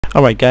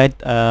Alright guys,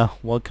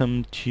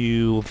 welcome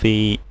to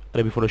the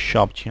Adobe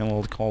Photoshop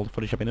channel called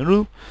Photoshop in a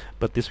Rule,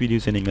 but this video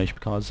is in English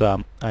because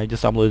I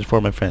just uploaded it for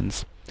my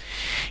friends.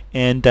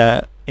 And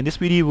in this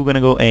video we're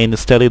gonna go and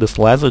study this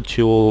Lasso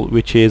tool,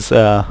 which is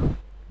the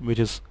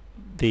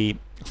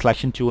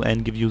selection tool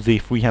and give you the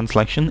freehand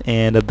selection,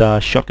 and the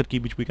shortcut key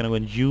which we're gonna go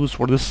and use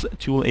for this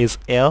tool is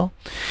L.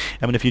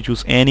 I mean, if you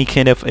choose any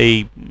kind of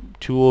a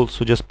tool,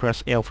 so just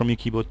press L from your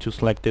keyboard to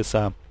select this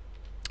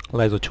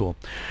Lasso tool.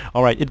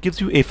 Alright, it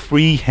gives you a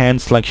free hand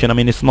selection. I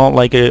mean, it's not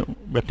like a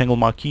rectangle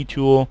marquee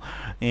tool,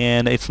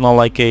 and it's not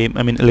like a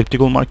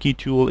elliptical marquee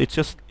tool. It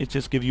just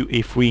gives you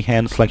a free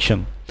hand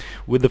selection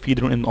with the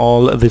feeder and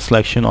all the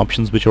selection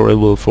options which are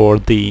available for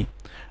the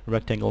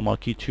rectangle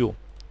marquee tool.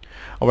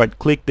 Alright,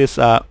 click this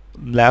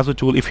Lasso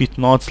tool. If it's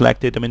not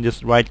selected, I mean,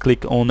 just right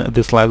click on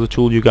this Lasso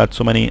tool. You got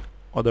so many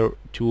other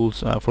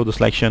tools for the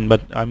selection,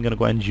 but I'm gonna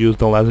go and use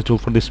the Lasso tool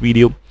for this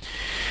video.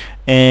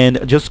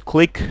 And just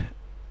click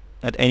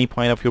at any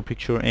point of your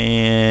picture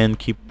and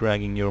keep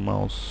dragging your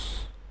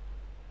mouse.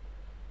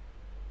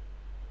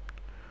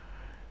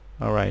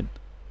 Alright,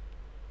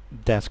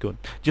 that's good.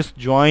 Just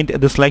join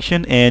the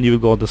selection and you will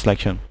go to the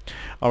selection.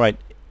 Alright,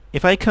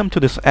 if I come to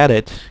this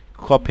edit,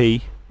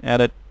 copy,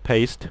 edit,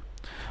 paste,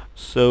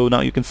 so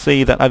now you can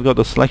see that I've got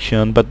the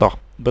selection, but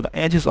the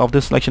edges of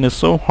this selection is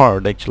so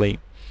hard actually.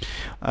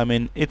 I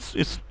mean, it's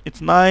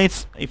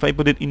nice if I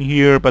put it in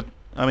here, but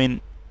I mean,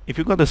 if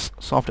you got this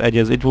soft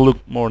edges, it will look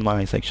more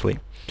nice actually.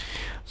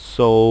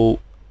 So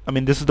I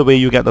mean, this is the way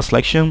you get the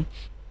selection.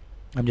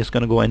 I'm just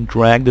gonna go and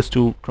drag this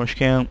to crush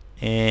can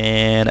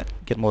and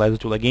get my lasso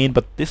tool again,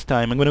 but this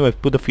time I'm gonna go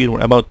put the feeder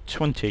about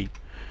 20%.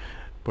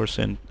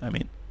 I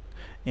mean,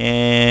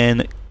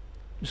 and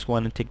just go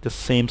on and take the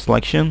same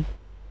selection.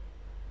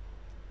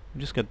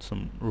 Just get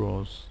some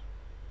rows.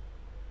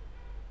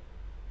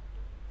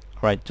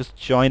 Alright, just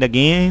join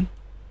again.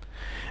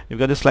 You've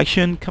got the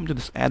selection. Come to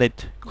this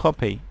edit,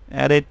 copy,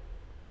 edit,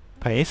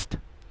 paste.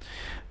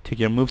 Take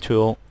your move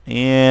tool,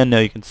 and now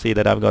you can see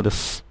that I've got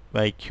this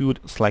very cute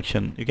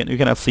selection. You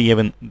cannot see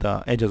even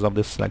the edges of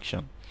this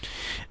selection.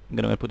 I'm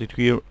gonna put it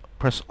here.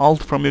 Press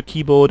Alt from your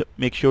keyboard.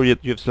 Make sure you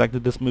have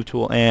selected this move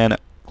tool and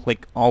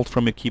click Alt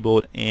from your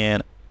keyboard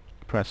and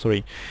press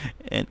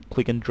and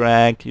click and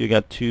drag. You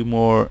got two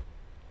more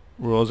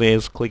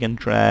rows. Click and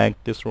drag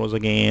this rows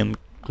again.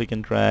 Click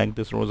and drag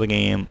this rows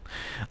again.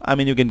 I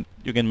mean, you can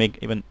make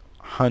even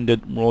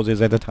 100 rows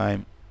at a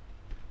time.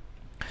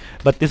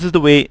 But this is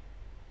the way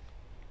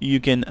you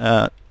can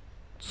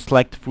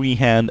select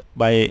freehand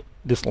by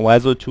this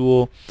Lasso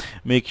tool.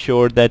 Make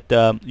sure that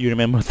you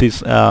remember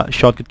this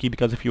shortcut key,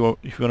 because if you want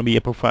to be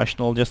a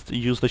professional, just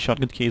use the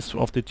shortcut keys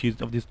of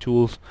these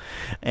tools.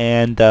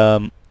 And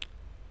how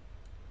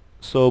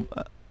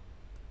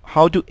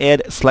to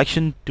add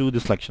selection to the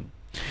selection?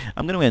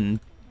 I'm gonna go and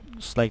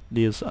select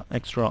these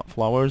extra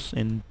flowers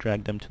and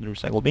drag them to the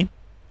recycle bin.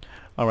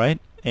 Alright,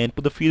 and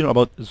put the feeder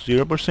about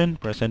 0%.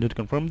 Press enter to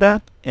confirm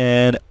that,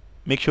 and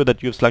make sure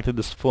that you've selected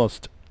this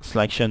first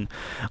selection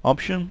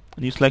option,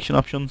 new selection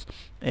options,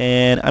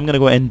 and I'm gonna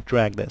go and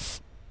drag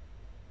this.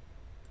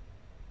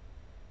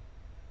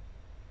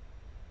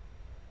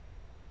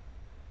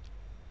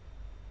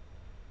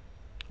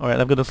 Alright,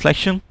 I've got a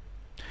selection.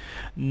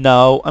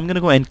 Now I'm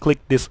gonna go and click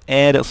this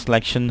add a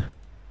selection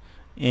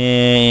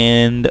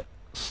and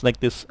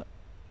select this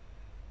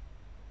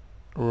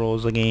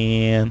rows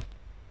again.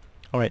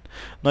 Alright,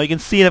 now you can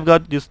see I've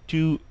got these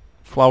two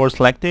flowers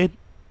selected,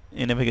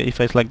 and if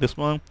I select this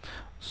one,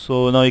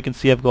 so now you can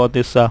see I've got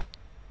this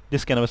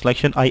this kind of a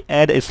selection. I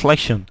add a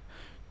selection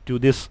to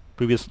this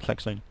previous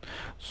selection.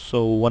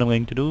 So what I'm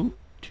going to do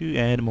to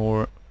add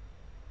more.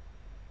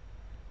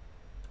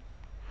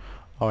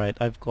 Alright,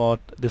 I've got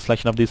this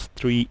selection of these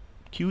three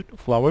cute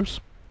flowers,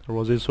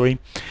 roses,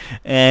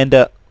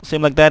 and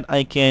same like that,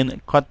 I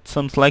can cut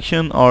some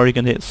selection, or you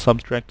can hit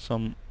subtract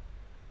some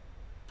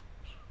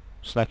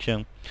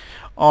selection.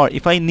 Or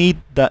if I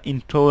need the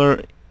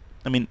inner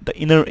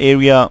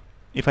area,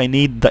 if I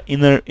need the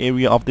inner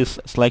area of this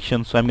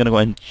selection, so I'm gonna go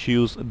and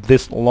choose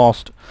this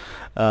lost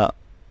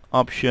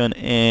option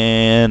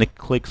and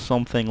click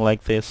something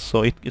like this,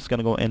 so it's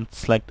gonna go and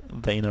select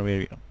the inner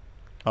area.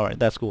 Alright,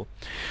 that's cool.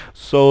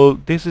 So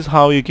this is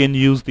how you can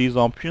use these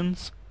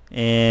options,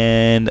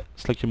 and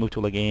select your move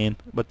tool again,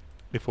 but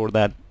before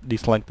that,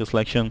 deselect the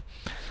selection,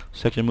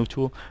 select your move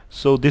tool.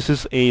 So this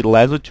is a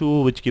Lasso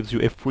tool which gives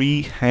you a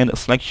free hand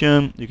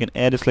selection. You can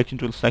add a selection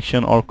to a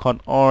selection, or cut,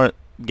 or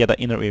get an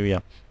inner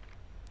area.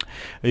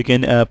 You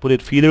can put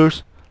it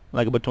feeders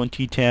like about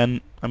 20,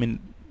 10. I mean,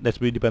 that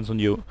really depends on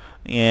you.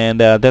 And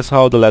that's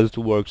how the Lasso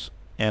tool works.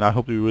 And I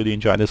hope you really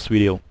enjoyed this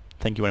video.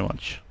 Thank you very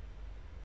much.